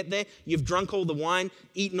time they get there, you've drunk all the wine,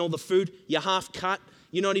 eaten all the food, you're half cut,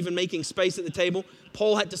 you're not even making space at the table.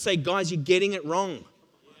 Paul had to say, guys, you're getting it wrong.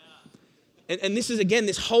 And this is, again,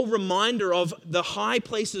 this whole reminder of the high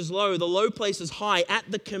places low, the low places high. At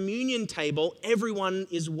the communion table, everyone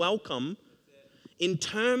is welcome in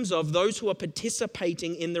terms of those who are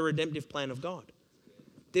participating in the redemptive plan of God.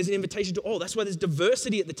 There's an invitation to all. That's why there's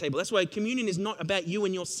diversity at the table. That's why communion is not about you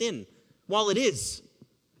and your sin. While it is,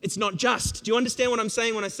 it's not just. Do you understand what I'm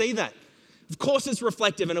saying when I say that? Of course it's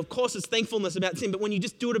reflective, and of course it's thankfulness about sin. But when you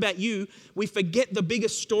just do it about you, we forget the bigger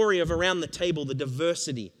story of around the table, the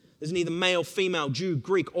diversity. There's neither male, female, Jew,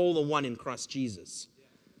 Greek, all the one in Christ Jesus.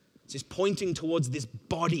 It's just pointing towards this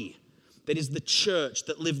body that is the church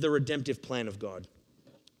that lived the redemptive plan of God.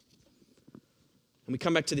 And we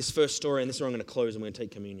come back to this first story, and this is where I'm going to close and we're going to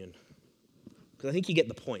take communion. Because I think you get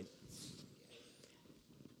the point.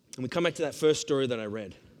 And we come back to that first story that I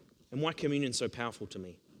read and why communion is so powerful to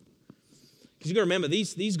me. Because you've got to remember,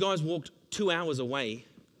 these guys walked 2 hours away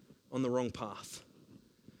on the wrong path.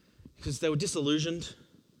 Because they were disillusioned.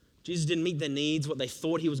 Jesus didn't meet their needs, what they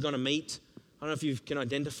thought he was going to meet. I don't know if you can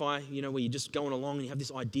identify, where you're just going along and you have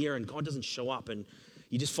this idea and God doesn't show up and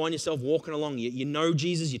you just find yourself walking along. You know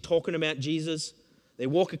Jesus, you're talking about Jesus. They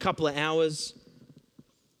walk a couple of hours.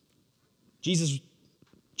 Jesus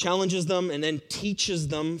challenges them and then teaches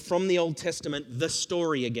them from the Old Testament the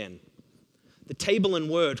story again. The table and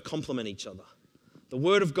word complement each other. The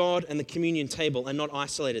word of God and the communion table are not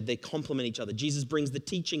isolated. They complement each other. Jesus brings the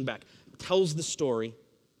teaching back, tells the story,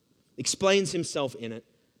 explains himself in it.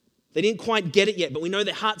 They didn't quite get it yet, but we know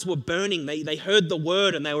their hearts were burning. They heard the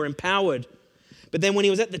word and they were empowered. But then when he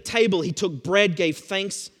was at the table, he took bread, gave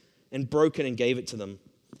thanks, and broke it and gave it to them.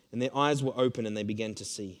 And their eyes were open and they began to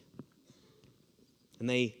see. And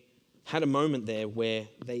they had a moment there where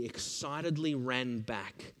they excitedly ran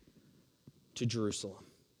back to Jerusalem.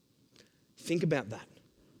 Think about that.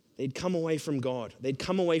 They'd come away from God. They'd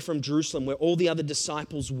come away from Jerusalem where all the other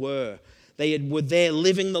disciples were. They were there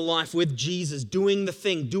living the life with Jesus, doing the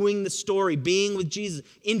thing, doing the story, being with Jesus,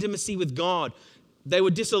 intimacy with God. They were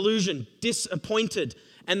disillusioned, disappointed,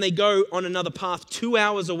 and they go on another path 2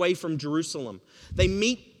 hours away from Jerusalem. They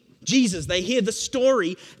meet Jesus. They hear the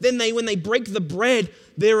story. Then when they break the bread,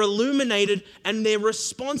 they're illuminated, and their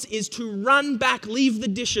response is to run back, leave the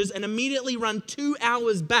dishes, and immediately run 2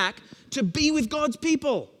 hours back to be with God's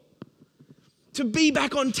people. To be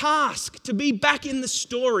back on task, to be back in the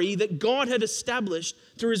story that God had established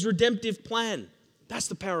through his redemptive plan. That's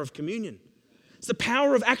the power of communion. It's the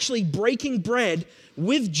power of actually breaking bread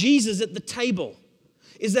with Jesus at the table,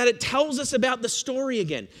 is that it tells us about the story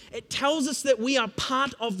again. It tells us that we are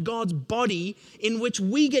part of God's body in which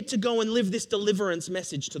we get to go and live this deliverance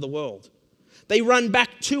message to the world. They run back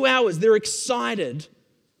 2 hours. They're excited.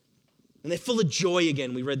 And they're full of joy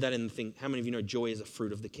again. We read that in the thing. How many of you know joy is a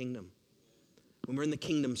fruit of the kingdom? When we're in the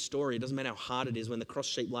kingdom story, it doesn't matter how hard it is. When the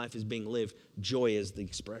cross-shaped life is being lived, joy is the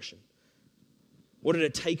expression. What did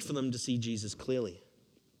it take for them to see Jesus clearly?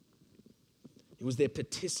 It was their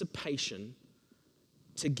participation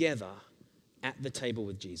together at the table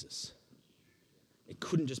with Jesus. It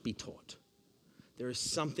couldn't just be taught. There is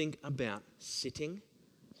something about sitting,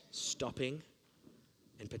 stopping,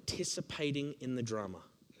 and participating in the drama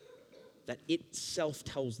that itself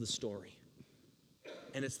tells the story.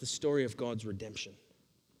 And it's the story of God's redemption.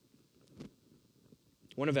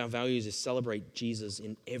 One of our values is celebrate Jesus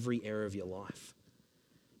in every area of your life.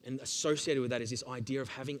 And associated with that is this idea of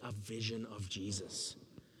having a vision of Jesus.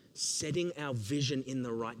 Setting our vision in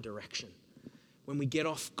the right direction. When we get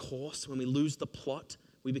off course, when we lose the plot,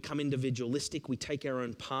 we become individualistic, we take our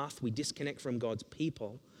own path, we disconnect from God's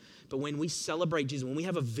people. But when we celebrate Jesus, when we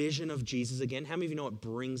have a vision of Jesus again, how many of you know it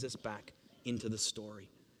brings us back into the story?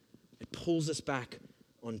 It pulls us back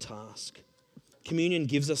on task. Communion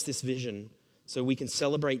gives us this vision so we can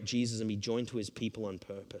celebrate Jesus and be joined to his people on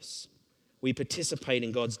purpose. We participate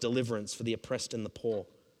in God's deliverance for the oppressed and the poor.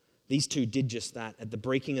 These two did just that. At the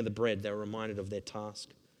breaking of the bread, they were reminded of their task.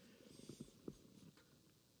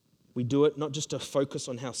 We do it not just to focus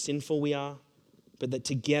on how sinful we are, but that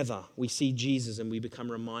together we see Jesus and we become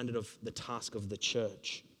reminded of the task of the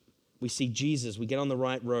church. We see Jesus, we get on the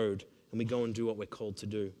right road, and we go and do what we're called to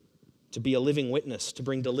do. To be a living witness, to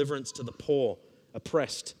bring deliverance to the poor,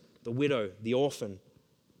 oppressed, the widow, the orphan.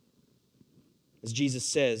 As Jesus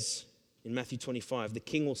says in Matthew 25, the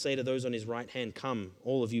king will say to those on his right hand, "Come,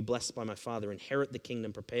 all of you blessed by my Father, inherit the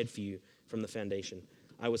kingdom prepared for you from the foundation.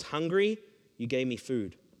 I was hungry, you gave me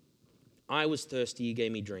food. I was thirsty, you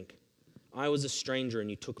gave me drink. I was a stranger and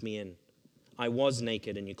you took me in. I was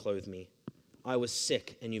naked and you clothed me. I was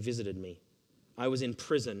sick and you visited me. I was in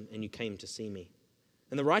prison and you came to see me."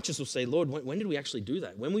 And the righteous will say, "Lord, when did we actually do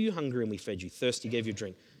that? When were you hungry and we fed you, thirsty, gave you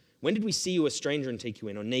drink? When did we see you a stranger and take you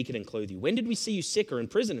in, or naked and clothe you? When did we see you sick or in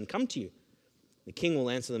prison and come to you?" The king will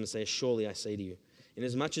answer them and say, "Surely I say to you,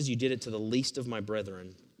 inasmuch as you did it to the least of my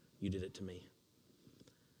brethren, you did it to me."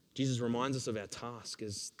 Jesus reminds us of our task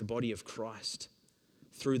as the body of Christ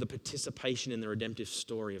through the participation in the redemptive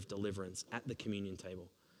story of deliverance at the communion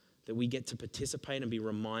table, that we get to participate and be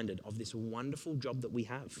reminded of this wonderful job that we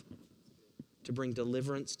have to bring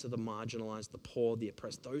deliverance to the marginalized, the poor, the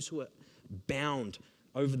oppressed, those who are bound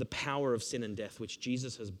over the power of sin and death, which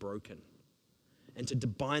Jesus has broken, and to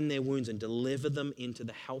bind their wounds and deliver them into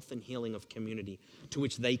the health and healing of community to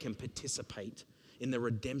which they can participate in the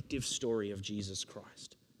redemptive story of Jesus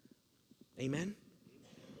Christ. Amen?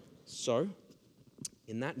 So,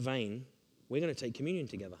 in that vein, we're going to take communion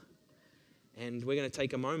together. And we're going to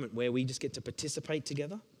take a moment where we just get to participate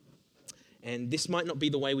together. And this might not be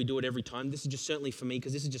the way we do it every time. This is just certainly for me,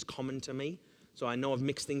 because this is just common to me. So I know I've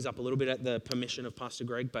mixed things up a little bit at the permission of Pastor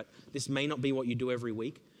Greg, but this may not be what you do every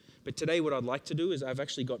week. But today what I'd like to do is I've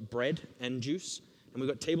actually got bread and juice, and we've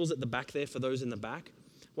got tables at the back there for those in the back.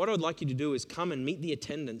 What I'd like you to do is come and meet the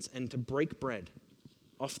attendants and to break bread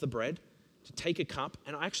off the bread, to take a cup,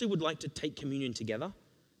 and I actually would like to take communion together,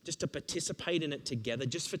 just to participate in it together,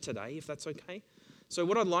 just for today, if that's okay. So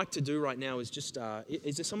what I'd like to do right now is just,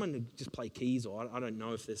 is there someone who just play keys, or I don't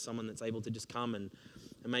know if there's someone that's able to just come and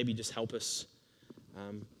maybe just help us.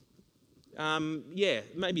 Yeah,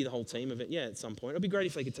 maybe the whole team of it, at some point. It'd be great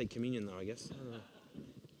if they could take communion though, I guess. I don't know.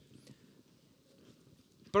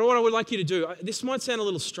 But what I would like you to do, this might sound a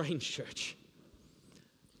little strange, church,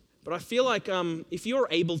 but I feel like if you're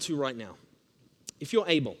able to right now, if you're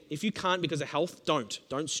able, if you can't because of health, don't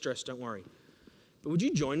stress, don't worry. But would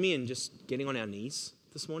you join me in just getting on our knees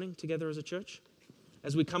this morning together as a church?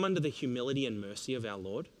 As we come under the humility and mercy of our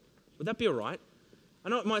Lord? Would that be all right? I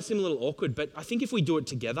know it might seem a little awkward, but I think if we do it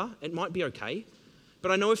together, it might be okay.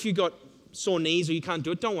 But I know if you've got sore knees or you can't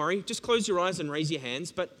do it, don't worry. Just close your eyes and raise your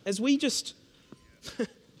hands. But as we just,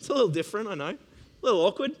 it's a little different, I know. A little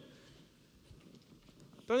awkward.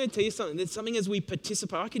 But I'm going to tell you something. There's something as we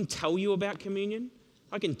participate. I can tell you about communion.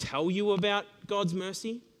 I can tell you about God's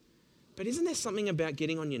mercy. But isn't there something about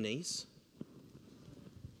getting on your knees?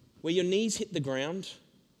 Where your knees hit the ground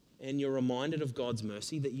and you're reminded of God's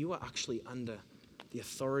mercy, that you are actually under the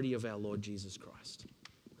authority of our Lord Jesus Christ.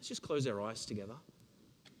 Let's just close our eyes together.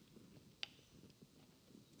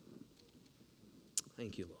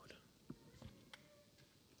 Thank you, Lord.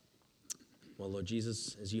 Well, Lord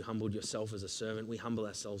Jesus, as you humbled yourself as a servant, we humble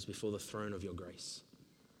ourselves before the throne of your grace.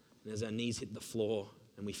 And as our knees hit the floor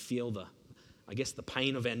and we feel the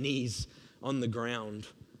pain of our knees on the ground,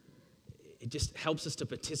 it just helps us to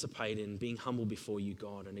participate in being humble before you,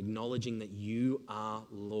 God, and acknowledging that you are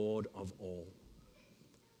Lord of all.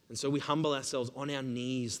 And so we humble ourselves on our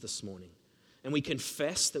knees this morning, and we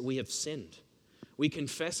confess that we have sinned. We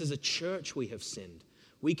confess as a church we have sinned.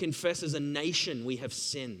 We confess as a nation we have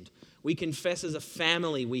sinned. We confess as a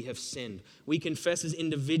family we have sinned. We confess as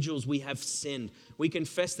individuals we have sinned. We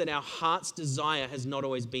confess that our heart's desire has not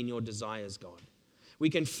always been your desires, God. We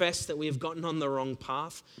confess that we have gotten on the wrong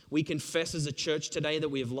path. We confess as a church today that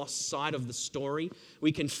we have lost sight of the story.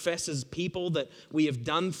 We confess as people that we have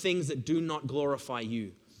done things that do not glorify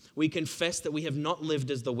you. We confess that we have not lived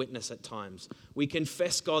as the witness at times. We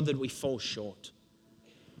confess, God, that we fall short.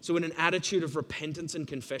 So in an attitude of repentance and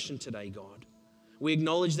confession today, God, we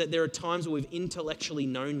acknowledge that there are times where we've intellectually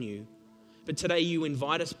known you, but today you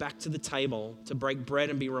invite us back to the table to break bread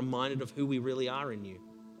and be reminded of who we really are in you.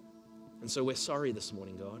 And so we're sorry this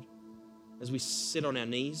morning, God, as we sit on our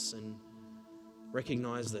knees and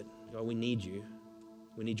recognize that, God, we need you.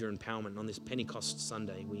 We need your empowerment. On this Pentecost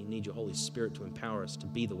Sunday, we need your Holy Spirit to empower us to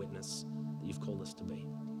be the witness that you've called us to be.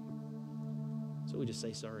 So we just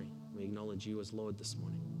say sorry. We acknowledge you as Lord this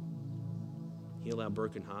morning. Heal our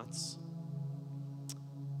broken hearts.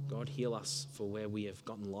 God, heal us for where we have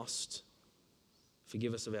gotten lost.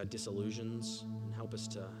 Forgive us of our disillusions and help us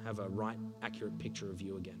to have a right, accurate picture of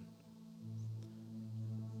you again.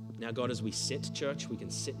 Now, God, as we sit, church, we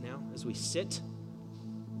can sit now. As we sit,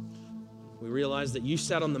 we realize that you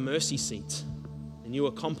sat on the mercy seat and you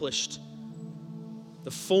accomplished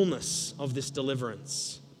the fullness of this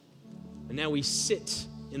deliverance. And now we sit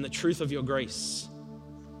in the truth of your grace.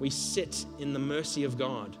 We sit in the mercy of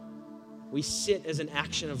God. We sit as an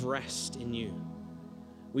action of rest in you.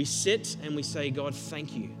 We sit and we say, God,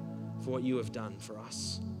 thank you for what you have done for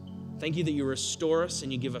us. Thank you that you restore us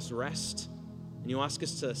and you give us rest. And you ask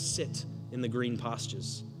us to sit in the green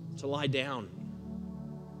pastures, to lie down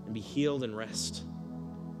and be healed and rest.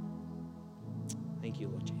 Thank you,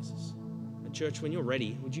 Lord Jesus. And church, when you're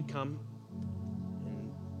ready, would you come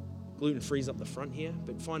and gluten-free's up the front here,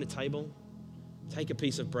 but find a table, take a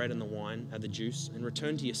piece of bread and the wine, the juice, and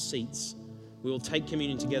return to your seats. We will take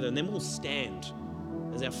communion together and then we'll stand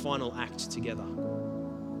as our final act together.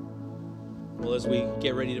 Well, as we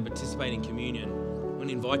get ready to participate in communion, I want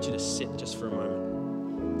to invite you to sit just for a moment.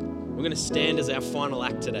 We're going to stand as our final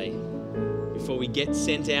act today before we get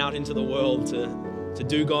sent out into the world to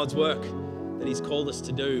do God's work that he's called us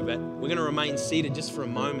to do. But we're going to remain seated just for a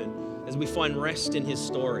moment as we find rest in his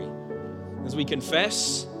story. As we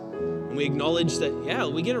confess and we acknowledge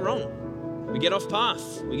that, we get it wrong. We get off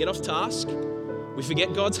path. We get off task. We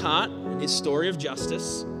forget God's heart and his story of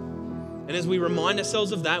justice. And as we remind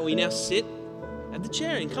ourselves of that, we now sit at the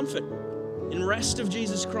chair in comfort, in rest of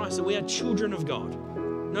Jesus Christ, that we are children of God,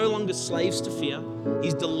 no longer slaves to fear.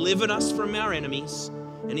 He's delivered us from our enemies,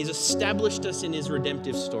 and he's established us in his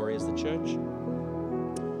redemptive story as the church.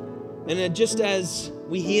 And just as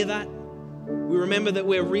we hear that, we remember that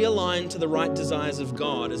we're realigned to the right desires of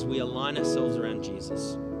God as we align ourselves around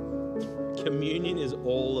Jesus. Communion is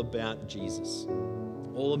all about Jesus,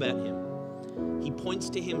 all about him. He points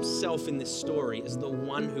to himself in this story as the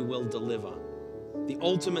one who will deliver, the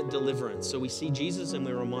ultimate deliverance. So we see Jesus and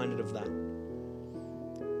we're reminded of that.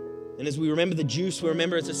 And as we remember the juice, we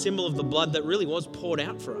remember it's a symbol of the blood that really was poured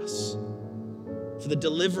out for us, for the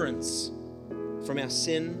deliverance from our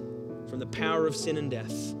sin, from the power of sin and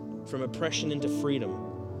death, from oppression into freedom.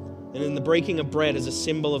 And in the breaking of bread as a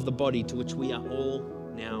symbol of the body to which we are all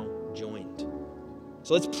now joined.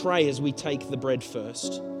 So let's pray as we take the bread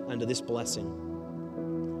first under this blessing.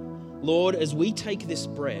 Lord, as we take this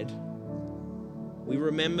bread, we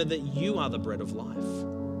remember that you are the bread of life.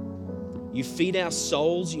 You feed our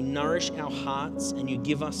souls, you nourish our hearts, and you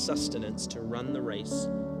give us sustenance to run the race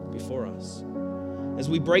before us. As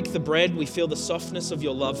we break the bread, we feel the softness of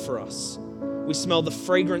your love for us. We smell the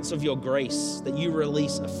fragrance of your grace that you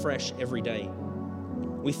release afresh every day.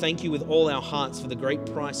 We thank you with all our hearts for the great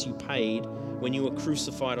price you paid when you were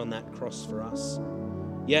crucified on that cross for us.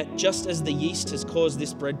 Yet, just as the yeast has caused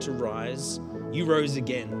this bread to rise, you rose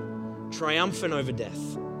again, triumphant over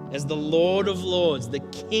death, as the Lord of Lords, the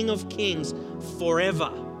King of Kings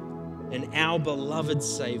forever, and our beloved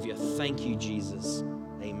Savior. Thank you, Jesus.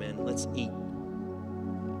 Amen. Let's eat.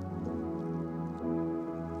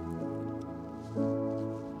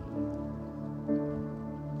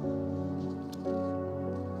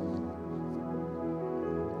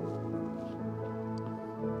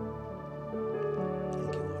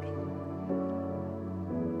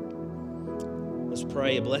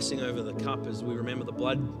 Pray a blessing over the cup as we remember the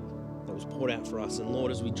blood that was poured out for us. And Lord,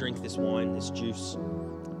 as we drink this wine, this juice,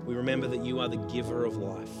 we remember that you are the giver of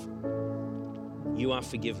life. You are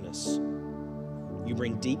forgiveness. You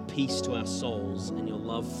bring deep peace to our souls, and your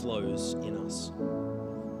love flows in us.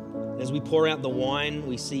 As we pour out the wine,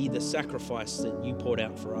 we see the sacrifice that you poured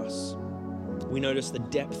out for us. We notice the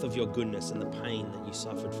depth of your goodness and the pain that you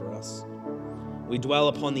suffered for us. We dwell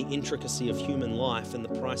upon the intricacy of human life and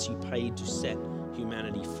the price you paid to set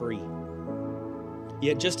humanity free.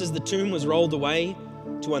 Yet just as the tomb was rolled away,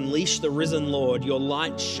 to unleash the risen Lord, your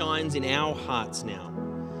light shines in our hearts now,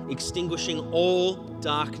 extinguishing all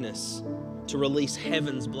darkness to release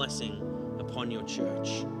heaven's blessing upon your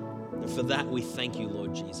church. And for that, we thank you,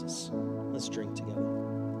 Lord Jesus. Let's drink together.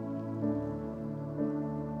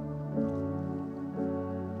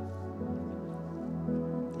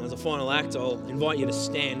 As a final act, I'll invite you to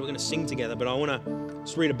stand. We're going to sing together, but I want to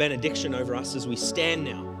just read a benediction over us as we stand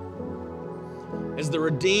now. As the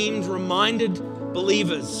redeemed, reminded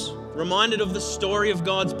believers, reminded of the story of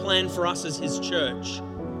God's plan for us as His church,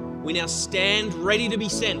 we now stand ready to be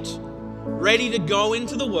sent, ready to go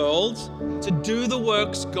into the world to do the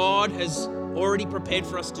works God has already prepared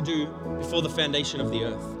for us to do before the foundation of the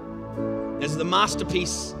earth. As the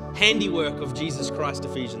masterpiece, handiwork of Jesus Christ,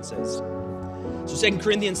 Ephesians says. So 2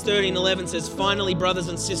 Corinthians 13:11 says, finally, brothers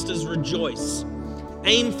and sisters, rejoice.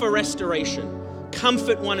 Aim for restoration.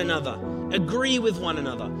 Comfort one another. Agree with one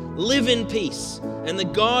another. Live in peace. And the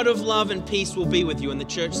God of love and peace will be with you. And the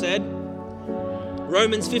church said,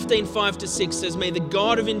 Romans 15:5-6 says, may the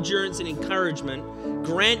God of endurance and encouragement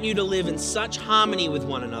grant you to live in such harmony with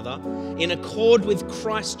one another, in accord with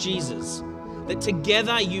Christ Jesus, that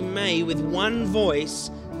together you may, with one voice,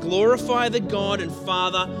 glorify the God and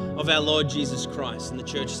Father of our Lord Jesus Christ. And the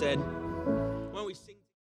church said, why don't we sing